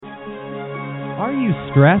Are you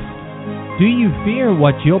stressed? Do you fear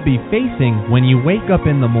what you'll be facing when you wake up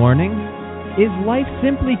in the morning? Is life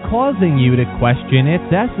simply causing you to question its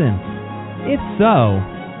essence? If so,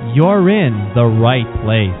 you're in the right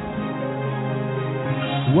place.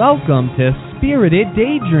 Welcome to Spirited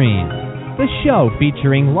Daydreams, the show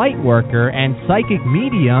featuring lightworker and psychic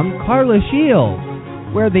medium Carla Shields,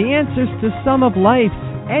 where the answers to some of life's,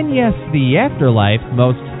 and yes, the afterlife's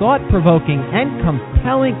most thought-provoking and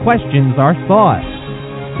compelling questions are sought.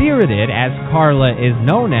 Spirited, as Carla is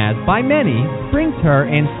known as by many, brings her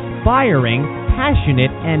inspiring,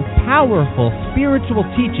 passionate, and powerful spiritual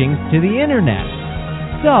teachings to the internet.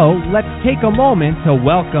 So, let's take a moment to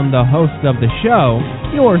welcome the host of the show,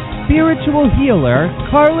 your spiritual healer,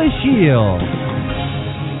 Carla Shields.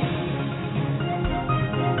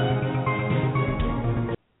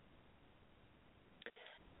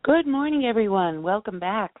 Good morning, everyone. Welcome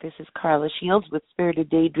back. This is Carla Shields with Spirited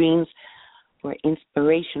Daydreams, where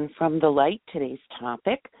inspiration from the light. Today's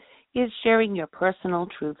topic is sharing your personal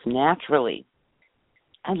truths naturally.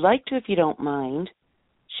 I'd like to, if you don't mind,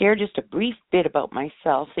 share just a brief bit about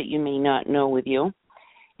myself that you may not know with you.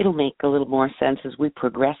 It'll make a little more sense as we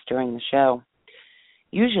progress during the show.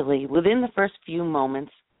 Usually, within the first few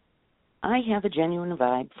moments, I have a genuine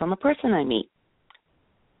vibe from a person I meet.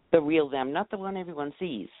 The real them, not the one everyone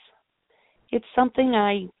sees. It's something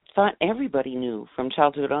I thought everybody knew from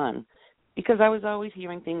childhood on, because I was always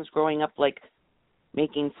hearing things growing up like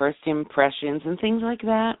making first impressions and things like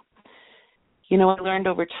that. You know, I learned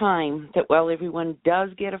over time that while everyone does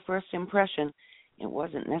get a first impression, it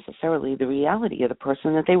wasn't necessarily the reality of the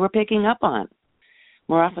person that they were picking up on.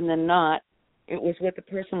 More often than not, it was what the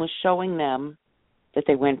person was showing them that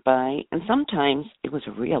they went by, and sometimes it was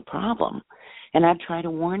a real problem. And I'd try to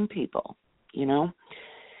warn people, you know.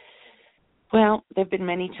 Well, there have been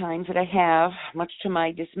many times that I have, much to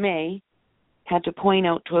my dismay, had to point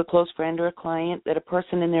out to a close friend or a client that a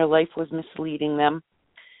person in their life was misleading them.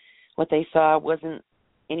 What they saw wasn't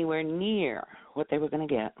anywhere near what they were going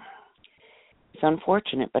to get. It's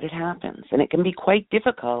unfortunate, but it happens. And it can be quite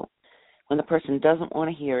difficult when the person doesn't want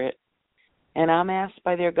to hear it. And I'm asked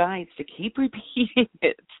by their guides to keep repeating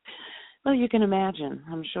it. Well, you can imagine,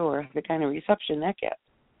 I'm sure, the kind of reception that gets.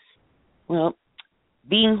 Well,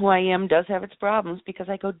 being who I am does have its problems because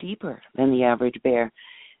I go deeper than the average bear.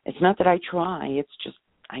 It's not that I try,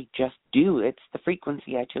 I just do. It's the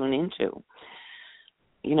frequency I tune into.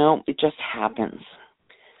 You know, it just happens.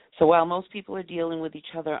 So while most people are dealing with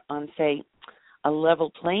each other on, say, a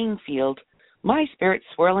level playing field, my spirit's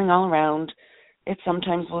swirling all around. It's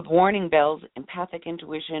sometimes with warning bells, empathic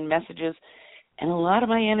intuition, messages, and a lot of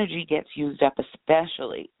my energy gets used up,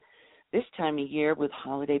 especially this time of year with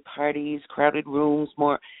holiday parties, crowded rooms,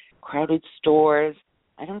 more crowded stores.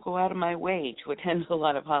 I don't go out of my way to attend a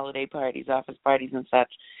lot of holiday parties, office parties and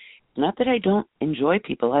such. Not that I don't enjoy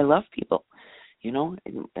people. I love people. You know,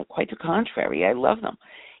 quite the contrary. I love them.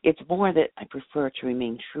 It's more that I prefer to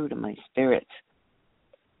remain true to my spirit.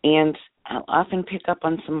 And I'll often pick up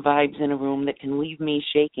on some vibes in a room that can leave me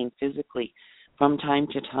shaking physically. From time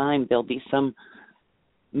to time, there'll be some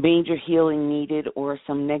major healing needed or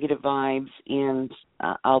some negative vibes, and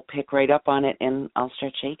I'll pick right up on it and I'll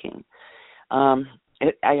start shaking. I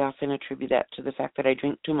often attribute that to the fact that I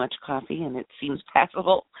drink too much coffee and it seems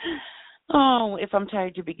passable. Oh, if I'm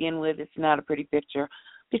tired to begin with, it's not a pretty picture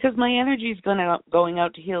because my energy is going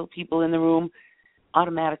out to heal people in the room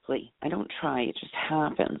automatically. I don't try. It just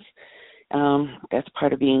happens. That's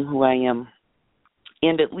part of being who I am.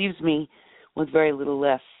 And it leaves me with very little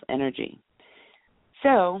less energy.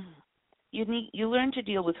 So you learn to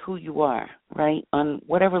deal with who you are, right, on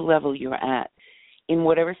whatever level you're at, in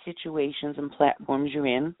whatever situations and platforms you're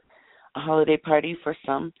in. A holiday party for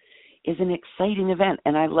some is an exciting event,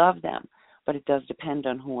 and I love them, but it does depend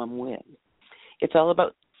on who I'm with. It's all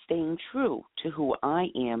about staying true to who I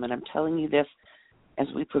am, and I'm telling you this as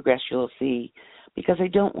we progress, you'll see, because I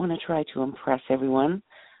don't want to try to impress everyone.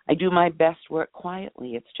 I do my best work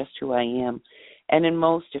quietly. It's just who I am. And in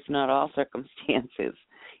most, if not all circumstances,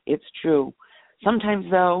 it's true. Sometimes,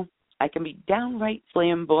 though, I can be downright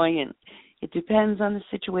flamboyant. It depends on the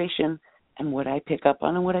situation and what I pick up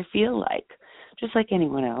on and what I feel like, just like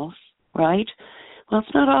anyone else, right? Well,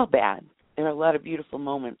 it's not all bad. There are a lot of beautiful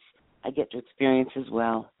moments I get to experience as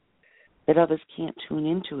well that others can't tune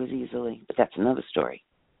into as easily, but that's another story.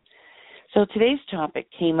 So today's topic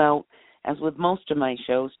came out, as with most of my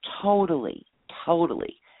shows, totally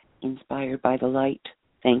inspired by the light.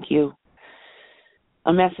 Thank you.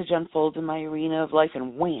 A message unfolds in my arena of life,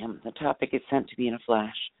 and wham, the topic is sent to me in a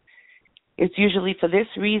flash. It's usually for this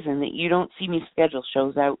reason that you don't see me schedule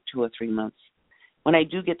shows out 2 or 3 months. When I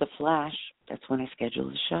do get the flash, That's when I schedule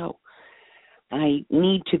the show. I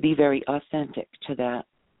need to be very authentic to that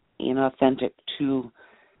and authentic to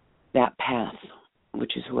that path,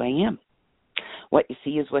 which is who I am. What you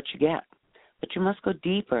see is what you get. But you must go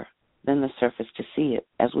deeper than the surface to see it,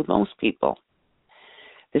 as with most people.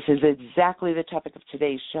 This is exactly the topic of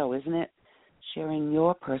today's show, isn't it? Sharing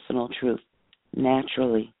your personal truth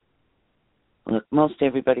naturally. Look, most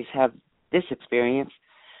everybody's had this experience.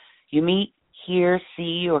 You meet, hear,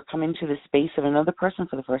 see, or come into the space of another person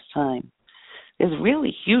for the first time. There's a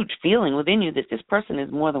really huge feeling within you that this person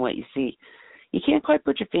is more than what you see. You can't quite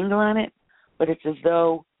put your finger on it, but it's as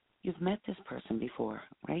though you've met this person before,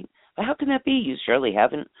 right? But how can that be? You surely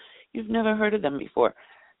haven't. You've never heard of them before.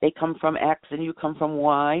 They come from X and you come from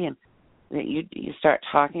Y, and you start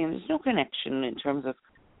talking, and there's no connection in terms of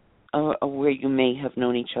where you may have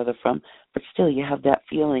known each other from, but still you have that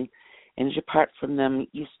feeling. And as you part from them,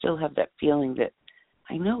 you still have that feeling that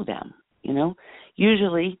I know them, you know?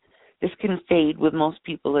 Usually this can fade with most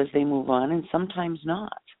people as they move on, and sometimes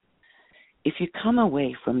not. If you come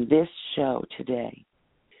away from this show today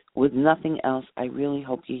with nothing else, I really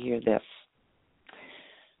hope you hear this.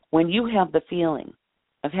 When you have the feeling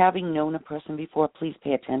of having known a person before, please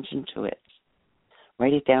pay attention to it.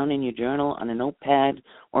 Write it down in your journal, on a notepad,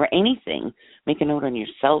 or anything. Make a note on your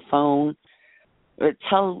cell phone, or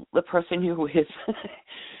tell the person you're with,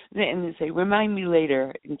 and say, remind me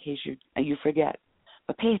later in case you forget.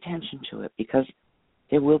 But pay attention to it, because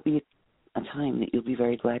there will be a time that you'll be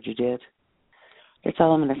very glad you did. That's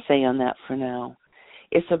all I'm going to say on that for now.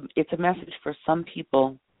 It's a message for some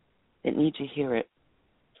people that need to hear it.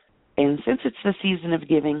 And since it's the season of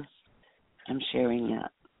giving, I'm sharing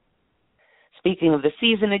that. Speaking of the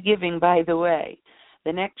season of giving, by the way,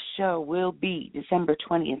 the next show will be December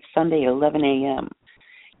 20th, Sunday, 11 a.m.,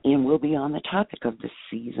 and we'll be on the topic of the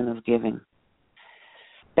season of giving.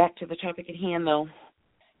 Back to the topic at hand, though.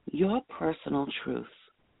 Your personal truth,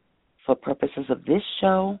 for purposes of this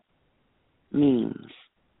show, means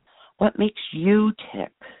what makes you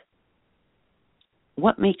tick,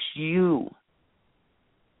 what makes you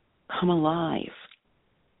come alive,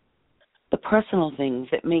 the personal things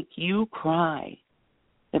that make you cry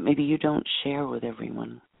that maybe you don't share with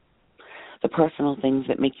everyone, the personal things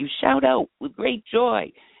that make you shout out with great joy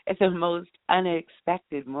at the most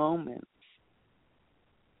unexpected moments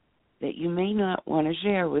that you may not want to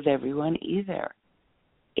share with everyone either.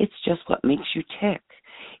 It's just what makes you tick.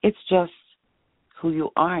 It's just who you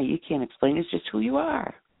are. You can't explain. It's just who you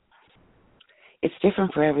are. It's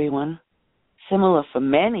different for everyone. Similar for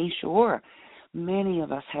many, sure. Many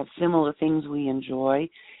of us have similar things we enjoy,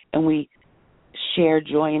 and we share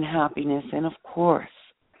joy and happiness, and of course,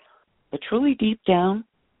 but truly deep down,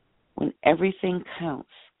 when everything counts,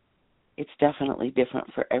 it's definitely different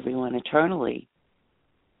for everyone eternally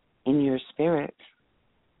in your spirit.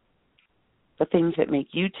 The things that make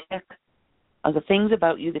you tick are the things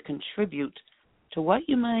about you that contribute to what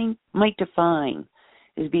you might define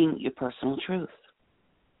as being your personal truth.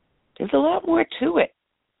 There's a lot more to it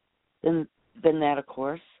than that, of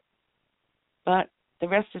course, but the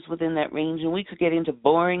rest is within that range, and we could get into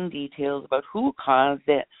boring details about who caused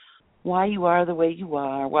it, why you are the way you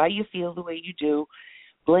are, why you feel the way you do,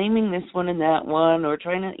 blaming this one and that one, or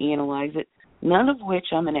trying to analyze it, none of which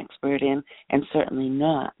I'm an expert in, and certainly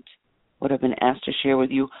not what I've been asked to share with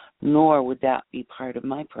you, nor would that be part of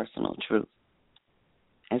my personal truth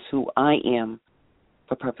as who I am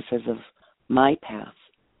for purposes of my path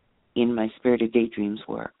in my Spirited Daydreams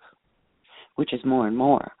work, which is more and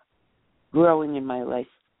more growing in my life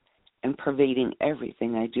and pervading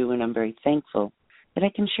everything I do, and I'm very thankful that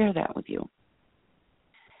I can share that with you.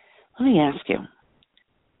 Let me ask you,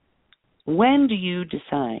 when do you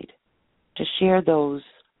decide to share those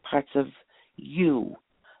parts of you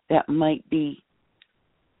that might be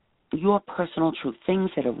your personal truth, things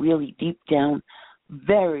that are really deep down,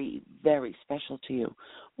 very, very special to you?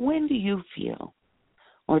 When do you feel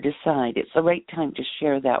or decide it's the right time to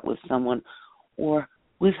share that with someone, or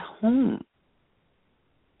with whom?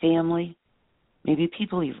 Family? Maybe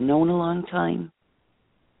people you've known a long time?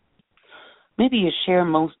 Maybe you share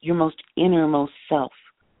your most innermost self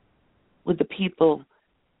with the people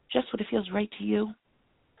just when it feels right to you.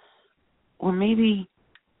 Or maybe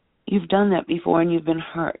you've done that before and you've been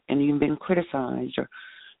hurt and you've been criticized, or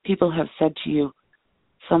people have said to you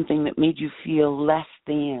something that made you feel less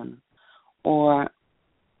than or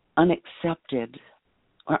unaccepted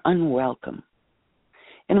or unwelcome.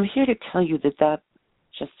 And I'm here to tell you that that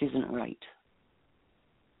just isn't right.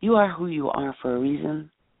 You are who you are for a reason.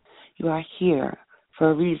 You are here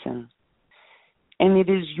for a reason. And it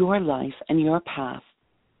is your life and your path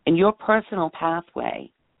and your personal pathway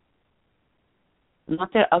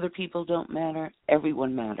Not that other people don't matter,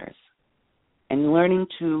 everyone matters. And learning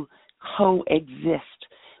to coexist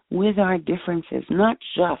with our differences, not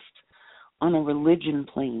just on a religion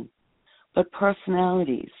plane, but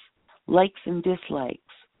personalities, likes and dislikes,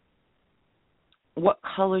 what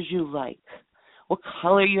colors you like, what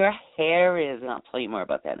color your hair is, and I'll tell you more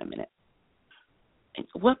about that in a minute.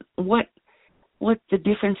 What the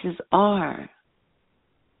differences are,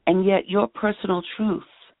 and yet your personal truth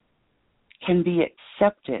can be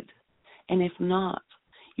accepted, and if not,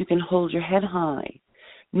 you can hold your head high,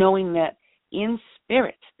 knowing that in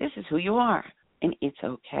spirit, this is who you are, and it's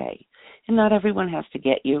okay. And not everyone has to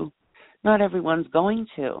get you. Not everyone's going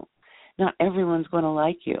to. Not everyone's going to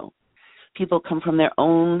like you. People come from their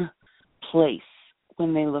own place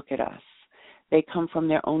when they look at us. They come from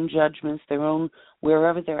their own judgments, their own,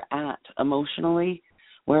 wherever they're at emotionally,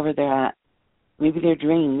 wherever they're at. Maybe they're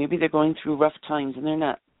drained. Maybe they're going through rough times and they're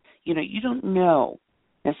not. You don't know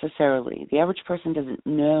necessarily. The average person doesn't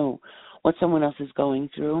know what someone else is going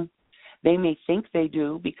through. They may think they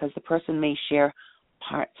do because the person may share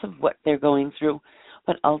parts of what they're going through,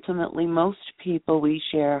 but ultimately most people we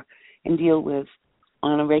share and deal with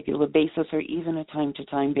on a regular basis or even a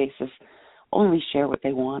time-to-time basis only share what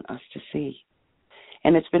they want us to see.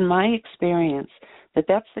 And it's been my experience that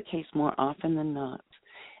that's the case more often than not.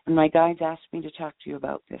 And my guides asked me to talk to you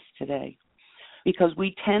about this today because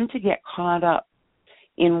we tend to get caught up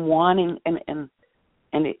in wanting, and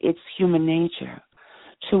it's human nature,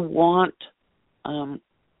 to want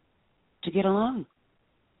to get along.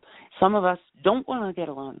 Some of us don't want to get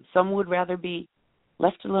along. Some would rather be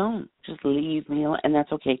left alone. Just leave me alone, and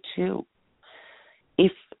that's okay too.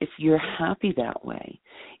 If you're happy that way,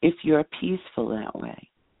 if you're peaceful that way,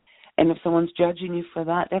 and if someone's judging you for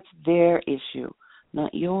that, that's their issue,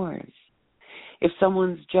 not yours. If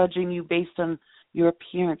someone's judging you based on your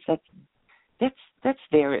appearance, that's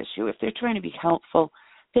their issue. If they're trying to be helpful,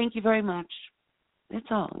 thank you very much. That's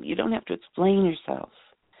all. You don't have to explain yourself.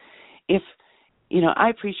 If I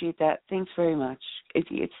appreciate that. Thanks very much.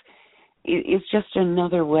 It's just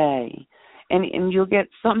another way, and you'll get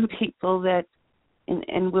some people that,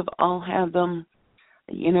 and we've all had them,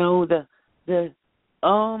 the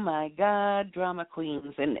oh my God, drama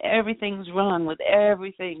queens, and everything's wrong with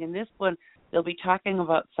everything. And this one, they'll be talking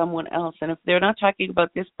about someone else, and if they're not talking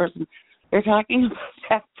about this person, they're talking about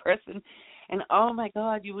that person. And oh my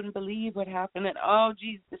God, you wouldn't believe what happened. And oh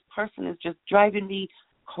geez, this person is just driving me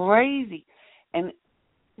crazy. And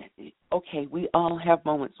okay, we all have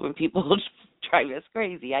moments when people drive us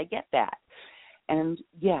crazy. I get that. And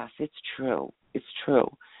yes, it's true. It's true.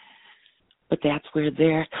 But that's where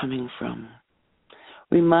they're coming from.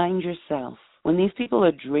 Remind yourself, when these people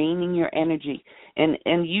are draining your energy, and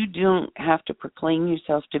you don't have to proclaim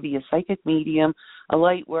yourself to be a psychic medium, a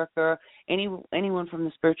light worker, anyone from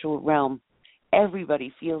the spiritual realm,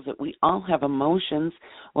 everybody feels it. We all have emotions.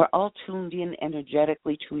 We're all tuned in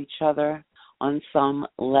energetically to each other on some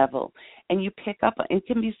level. And you pick up, it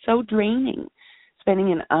can be so draining,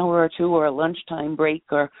 spending an hour or two or a lunchtime break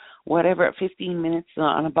or whatever, 15 minutes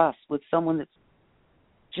on a bus with someone that's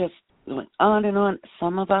just going on and on.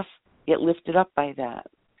 Some of us get lifted up by that.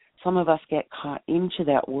 Some of us get caught into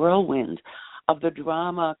that whirlwind of the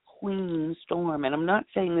drama queen storm. And I'm not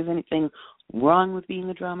saying there's anything wrong with being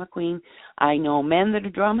a drama queen. I know men that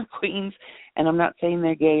are drama queens, and I'm not saying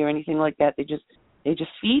they're gay or anything like that. They just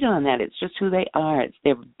feed on that. It's just who they are. It's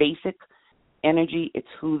their basic energy. It's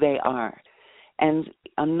who they are. And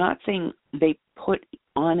I'm not saying they put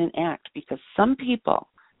on an act, because some people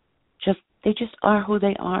they just are who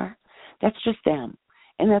they are. That's just them,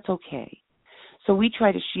 and that's okay. So we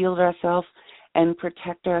try to shield ourselves and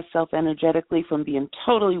protect ourselves energetically from being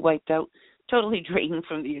totally wiped out, totally drained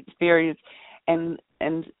from the experience. And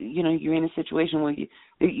you're in a situation where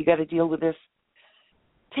you got to deal with this.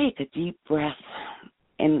 Take a deep breath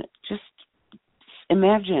and just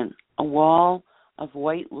imagine a wall of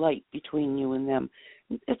white light between you and them.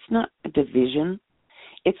 It's not a division.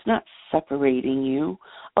 It's not separating you.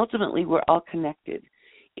 Ultimately, we're all connected.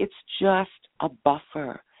 It's just a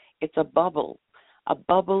buffer. It's a bubble. A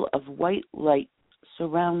bubble of white light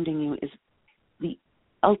surrounding you is the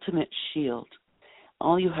ultimate shield.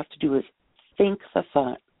 All you have to do is think the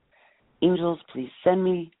thought, angels, please send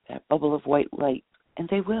me that bubble of white light. And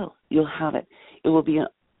they will. You'll have it. It will be an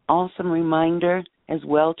awesome reminder as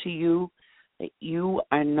well to you that you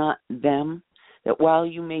are not them, that while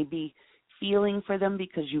you may be feeling for them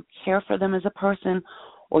because you care for them as a person,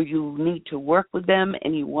 or you need to work with them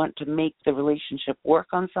and you want to make the relationship work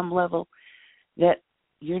on some level, that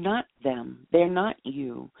you're not them. They're not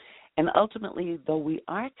you. And ultimately, though we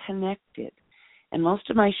are connected And most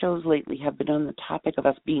of my shows lately have been on the topic of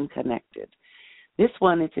us being connected. This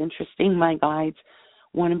one, it's interesting. My guides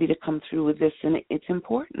wanted me to come through with this, and it's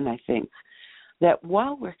important, I think, that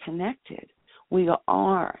while we're connected, we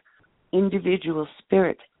are individual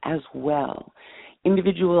spirits as well,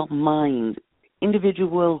 individual minds,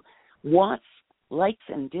 individual wants, likes,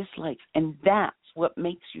 and dislikes, and that's what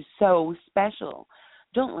makes you so special.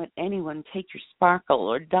 Don't let anyone take your sparkle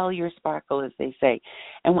or dull your sparkle, as they say.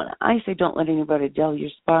 And when I say don't let anybody dull your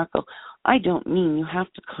sparkle, I don't mean you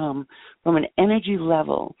have to come from an energy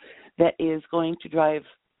level that is going to drive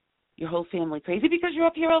your whole family crazy because you're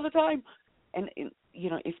up here all the time. And,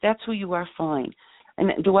 if that's who you are, fine.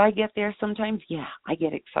 And do I get there sometimes? Yeah, I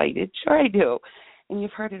get excited. Sure I do. And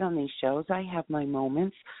you've heard it on these shows. I have my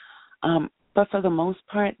moments. But for the most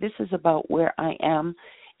part, this is about where I am.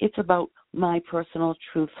 It's about my personal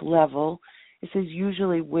truth level. This is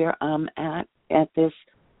usually where I'm at this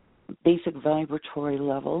basic vibratory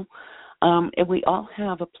level. And we all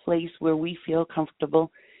have a place where we feel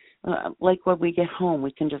comfortable. Like when we get home,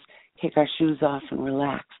 we can just take our shoes off and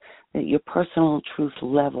relax. Your personal truth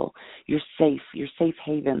level, your safe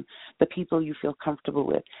haven, the people you feel comfortable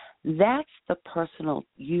with. That's the personal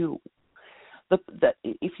you.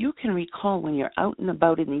 If you can recall when you're out and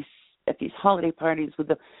about at these holiday parties with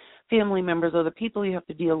the family members or the people you have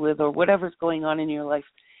to deal with or whatever's going on in your life,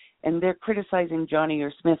 and they're criticizing Johnny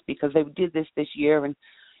or Smith because they did this year, and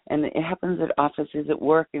it happens at offices, at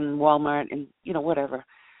work, in Walmart, and whatever.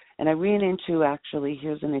 And I ran into, actually,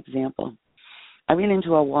 here's an example. I ran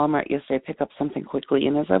into a Walmart yesterday to pick up something quickly,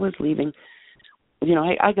 and as I was leaving,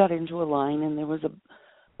 I got into a line, and there was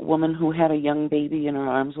a woman who had a young baby in her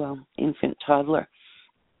arms, infant, toddler.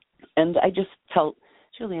 And I just felt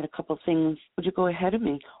she only had a couple of things. Would you go ahead of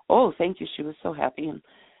me? Oh, thank you. She was so happy, and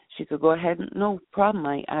she could go ahead. No problem.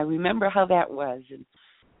 I remember how that was. And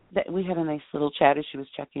that we had a nice little chat as she was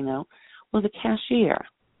checking out. Well, the cashier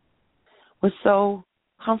was so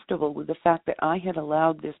comfortable with the fact that I had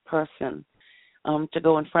allowed this person to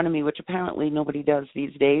go in front of me, which apparently nobody does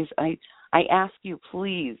these days. I ask you,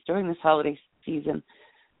 please, during this holiday season,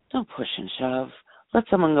 don't push and shove. Let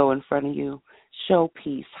someone go in front of you. Show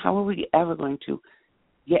peace. How are we ever going to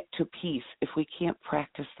get to peace if we can't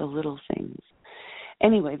practice the little things?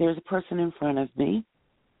 Anyway, there's a person in front of me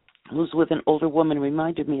who's with an older woman,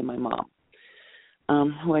 reminded me of my mom,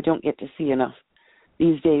 who I don't get to see enough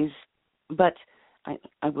these days, but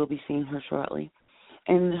I will be seeing her shortly.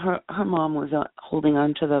 And her mom was holding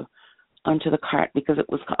onto the cart because it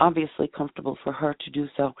was obviously comfortable for her to do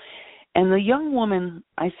so. And the young woman,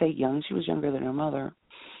 I say young, she was younger than her mother,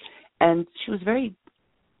 and she was very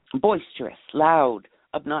boisterous, loud,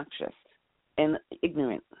 obnoxious, and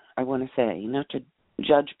ignorant, I want to say, not to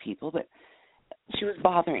judge people, but she was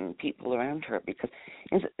bothering people around her because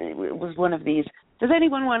it was one of these, does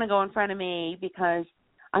anyone want to go in front of me because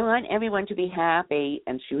I want everyone to be happy?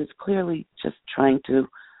 And she was clearly just trying to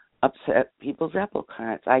upset people's apple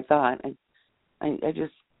carts, I thought. And I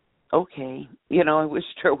just, okay, I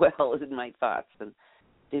wished her well in my thoughts and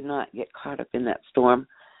did not get caught up in that storm.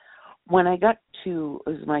 When I got to, it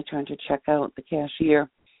was my turn to check out, the cashier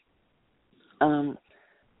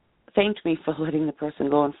thanked me for letting the person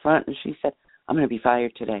go in front, and she said, I'm going to be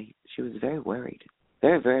fired today. She was very worried,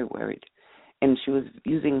 very, very worried. And she was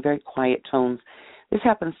using very quiet tones. This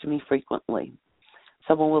happens to me frequently.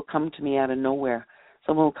 Someone will come to me out of nowhere.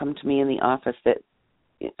 Someone will come to me in the office that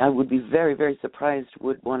I would be very, very surprised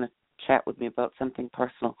would want to chat with me about something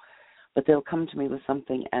personal. But they'll come to me with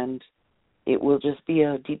something, and it will just be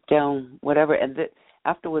a deep down whatever. And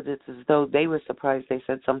afterwards, it's as though they were surprised they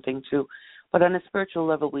said something too. But on a spiritual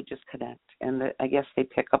level, we just connect. And I guess they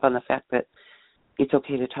pick up on the fact that it's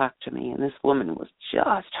okay to talk to me. And this woman was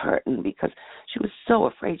just hurting because she was so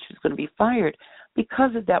afraid she was going to be fired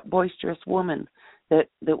because of that boisterous woman that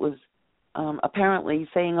was apparently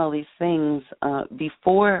saying all these things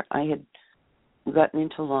before I had gotten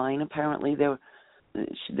into line. Apparently,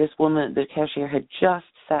 this woman, the cashier, had just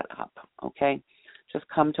set up, okay, just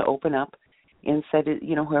come to open up and said,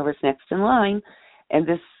 whoever's next in line. And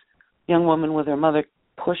this young woman with her mother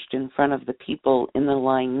pushed in front of the people in the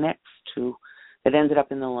line that ended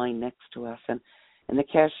up in the line next to us. And the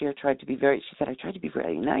cashier tried to be she said, I tried to be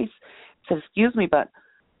very nice. Said, excuse me, but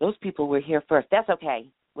those people were here first. That's okay.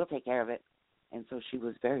 We'll take care of it. And so she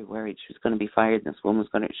was very worried she was going to be fired. This woman was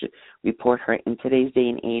going to report her. In today's day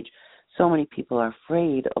and age, so many people are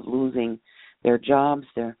afraid of losing their jobs.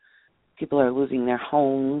 People are losing their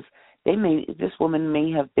homes. This woman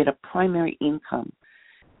may have been a primary income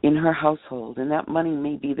in her household, and that money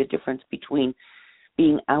may be the difference between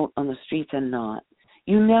being out on the streets and not.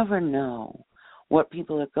 You never know what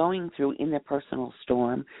people are going through in their personal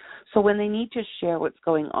storm. So when they need to share what's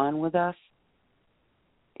going on with us,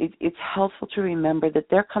 it's helpful to remember that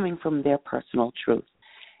they're coming from their personal truth,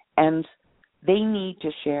 and they need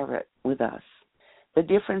to share it with us. The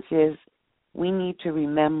difference is we need to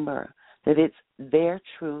remember that it's their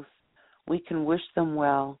truth. We can wish them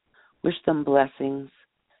well, wish them blessings,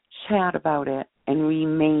 chat about it, and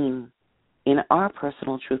remain in our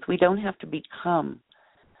personal truth. We don't have to become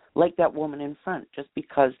like that woman in front just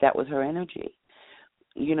because that was her energy.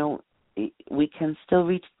 You know, we can still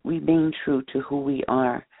remain true to who we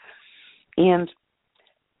are. And,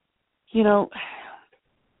 you know,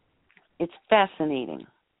 it's fascinating,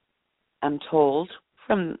 I'm told,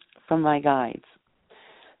 from my guides.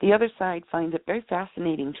 The other side finds it very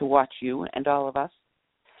fascinating to watch you and all of us.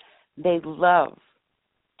 They love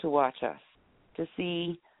to watch us, to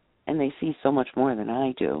see, and they see so much more than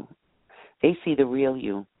I do. They see the real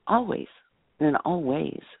you, always, and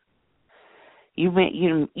always. You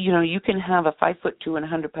can have a 5'2" and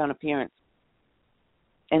 100-pound appearance,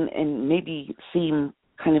 and maybe seem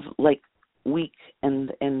kind of like weak and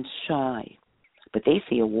shy, but they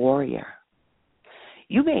see a warrior.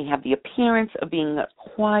 You may have the appearance of being a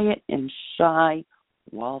quiet and shy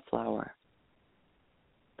wallflower,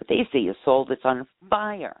 but they see a soul that's on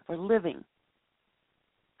fire for living.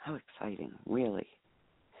 How exciting, really.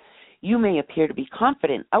 You may appear to be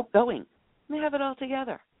confident, outgoing, and have it all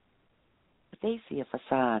together, but they see a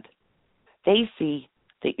facade. They see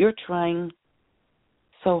that you're trying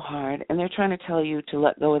so hard, and they're trying to tell you to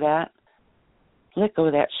let go of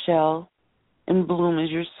that shell, and bloom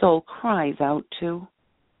as your soul cries out to.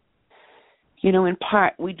 You know, in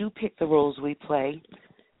part, we do pick the roles we play,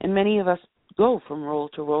 and many of us go from role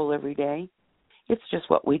to role every day. It's just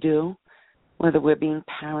what we do, whether we're being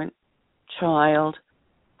parent, child,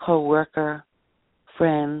 co-worker,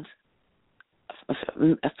 friend,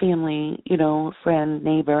 a family, friend,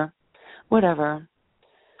 neighbor, whatever.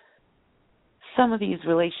 Some of these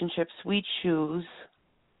relationships we choose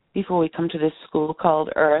before we come to this school called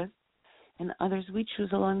Earth, and others we choose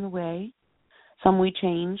along the way. Some we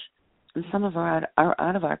change, and some of are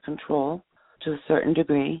out of our control to a certain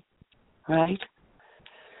degree, right?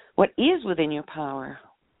 What is within your power,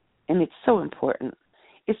 and it's so important,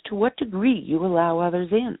 is to what degree you allow others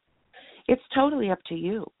in. It's totally up to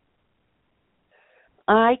you.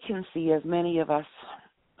 I can see as many of us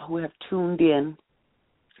who have tuned in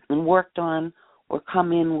and worked on or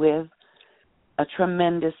come in with a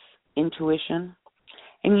tremendous intuition,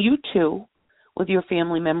 and you too, with your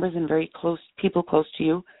family members and very close people close to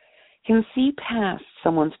you, can see past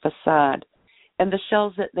someone's facade and the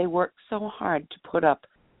shells that they work so hard to put up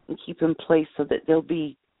and keep in place so that they'll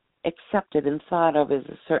be accepted and thought of as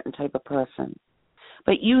a certain type of person.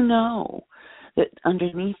 But you know that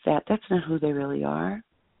underneath that, that's not who they really are.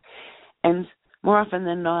 And more often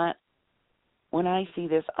than not, when I see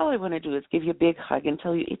this, all I want to do is give you a big hug and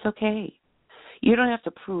tell you it's okay. You don't have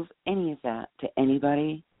to prove any of that to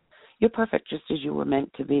anybody. You're perfect just as you were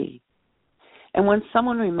meant to be. And when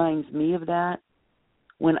someone reminds me of that,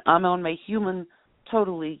 when I'm on my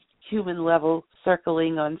totally human level,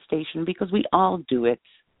 circling on station, because we all do it.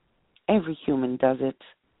 Every human does it.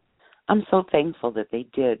 I'm so thankful that they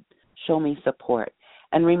did show me support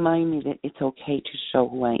and remind me that it's okay to show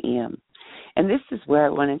who I am. And this is where I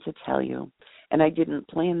wanted to tell you, and I didn't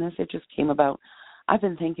plan this, it just came about. I've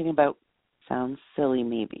been thinking about, sounds silly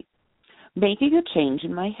maybe, making a change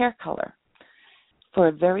in my hair color for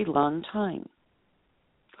a very long time.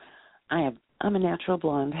 I'm a natural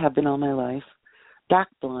blonde, have been all my life, dark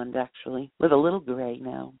blonde actually, with a little gray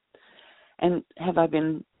now. And have I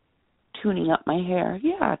been tuning up my hair?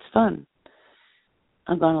 Yeah, it's fun.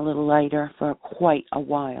 I've gone a little lighter for quite a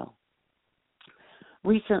while.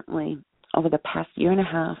 Recently, over the past year and a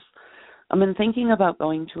half, I've been thinking about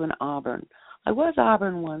going to an auburn. I was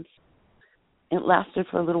auburn once. It lasted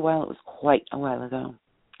for a little while. It was quite a while ago.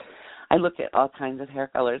 I looked at all kinds of hair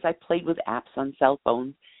colors. I played with apps on cell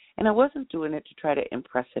phones, and I wasn't doing it to try to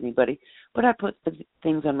impress anybody, but I put the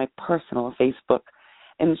things on my personal Facebook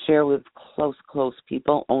and share with close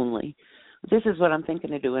people only. This is what I'm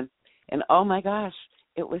thinking of doing. And oh my gosh,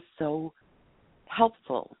 it was so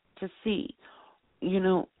helpful to see.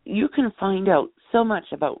 You can find out so much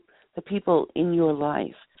about the people in your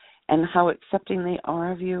life and how accepting they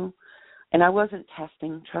are of you. And I wasn't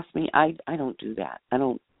testing. Trust me, I don't do that. I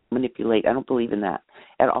don't manipulate. I don't believe in that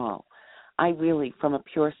at all. I really, from a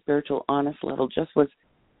pure spiritual, honest level, just was,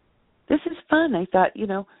 this is fun. I thought,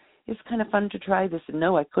 it's kind of fun to try this. And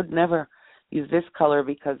no, I could never use this color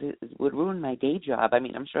because it would ruin my day job. I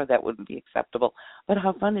mean, I'm sure that wouldn't be acceptable. But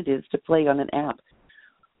how fun it is to play on an app.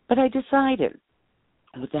 But I decided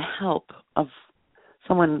with the help of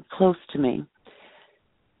someone close to me,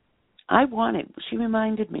 she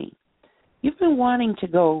reminded me, you've been wanting to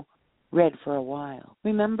go red for a while.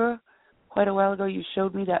 Remember, quite a while ago, you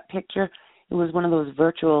showed me that picture. It was one of those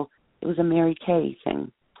it was a Mary Kay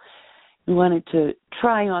thing. You wanted to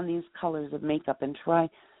try on these colors of makeup and try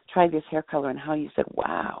this hair color, and how you said,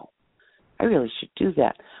 wow, I really should do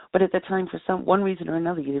that. But at the time, for one reason or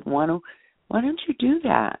another, you didn't want to. Why don't you do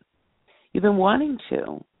that? You've been wanting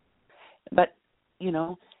to. But,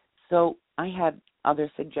 so I had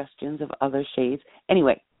other suggestions of other shades.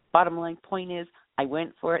 Anyway, bottom line point is, I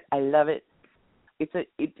went for it. I love it.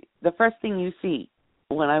 The first thing you see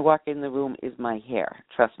when I walk in the room is my hair.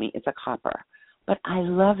 Trust me, it's a copper. But I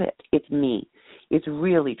love it. It's me. It's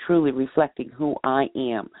really, truly reflecting who I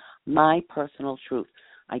am, my personal truth.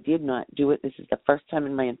 I did not do it. This is the first time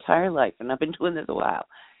in my entire life, and I've been doing this a while.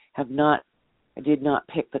 I did not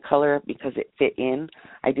pick the color because it fit in.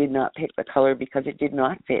 I did not pick the color because it did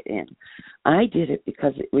not fit in. I did it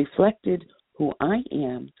because it reflected who I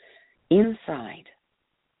am inside.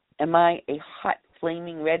 Am I a hot,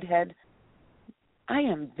 flaming redhead? I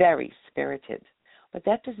am very spirited, but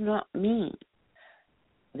that does not mean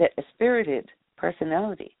that a spirited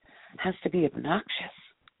personality has to be obnoxious,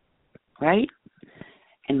 right?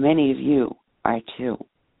 And many of you are too.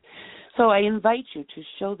 So I invite you to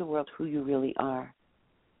show the world who you really are,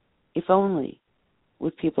 if only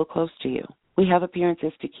with people close to you. We have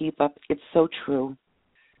appearances to keep up. It's so true.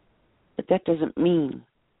 But that doesn't mean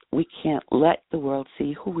we can't let the world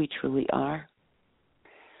see who we truly are.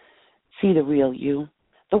 See the real you,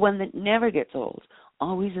 the one that never gets old,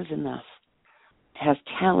 always is enough, has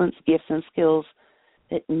talents, gifts, and skills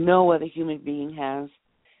that no other human being has,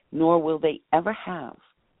 nor will they ever have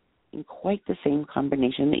in quite the same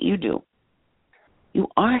combination that you do. You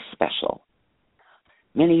are special.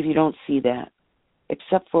 Many of you don't see that,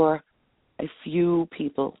 except for a few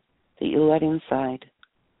people that you let inside.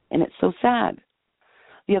 And it's so sad.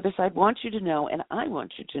 The other side wants you to know, and I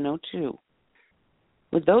want you to know too.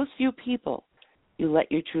 With those few people, you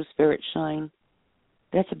let your true spirit shine.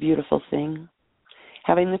 That's a beautiful thing.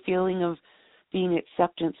 Having the feeling of being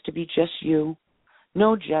acceptance to be just you,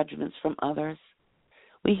 no judgments from others.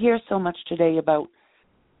 We hear so much today about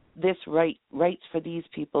this rights for these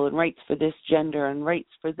people and rights for this gender and rights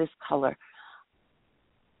for this color.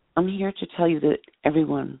 I'm here to tell you that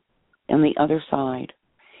everyone on the other side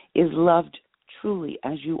is loved truly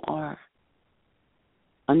as you are,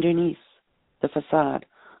 underneath the facade,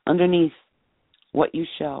 underneath what you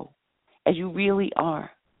show, as you really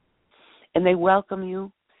are. And they welcome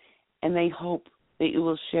you, and they hope that you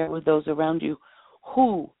will share with those around you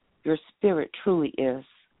who your spirit truly is,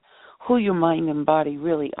 who your mind and body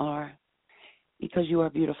really are, because you are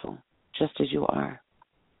beautiful, just as you are.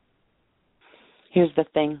 Here's the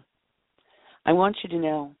thing. I want you to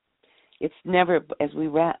know, it's never, as we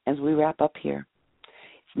wrap up here,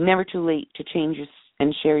 it's never too late to change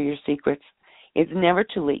and share your secrets. It's never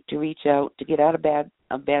too late to reach out, to get out of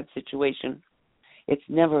a bad situation. It's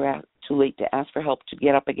never too late to ask for help to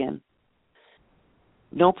get up again.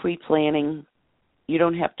 No pre-planning. You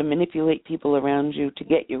don't have to manipulate people around you to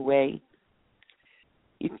get your way.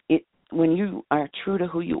 When you are true to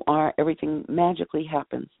who you are, everything magically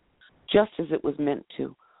happens, just as it was meant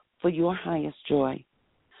to, for your highest joy.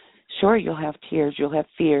 Sure, you'll have tears, you'll have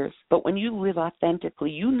fears, but when you live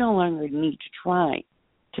authentically, you no longer need to try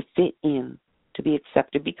to fit in, to be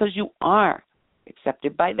accepted, because you are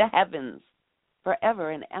accepted by the heavens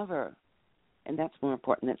forever and ever. And that's more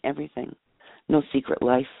important than everything. No secret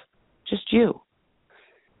life, just you.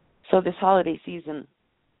 So this holiday season,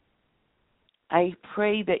 I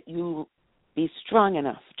pray that you be strong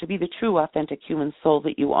enough to be the true, authentic human soul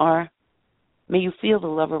that you are. May you feel the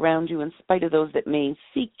love around you in spite of those that may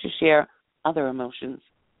seek to share other emotions.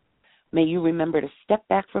 May you remember to step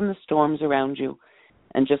back from the storms around you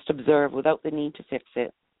and just observe without the need to fix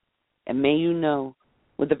it. And may you know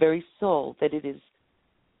with the very soul that it is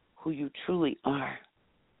who you truly are,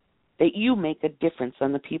 that you make a difference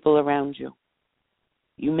on the people around you.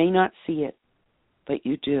 You may not see it, but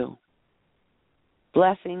you do.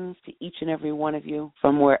 Blessings to each and every one of you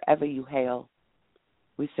from wherever you hail.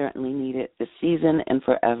 We certainly need it this season and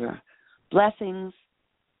forever. Blessings.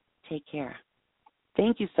 Take care.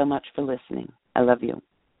 Thank you so much for listening. I love you.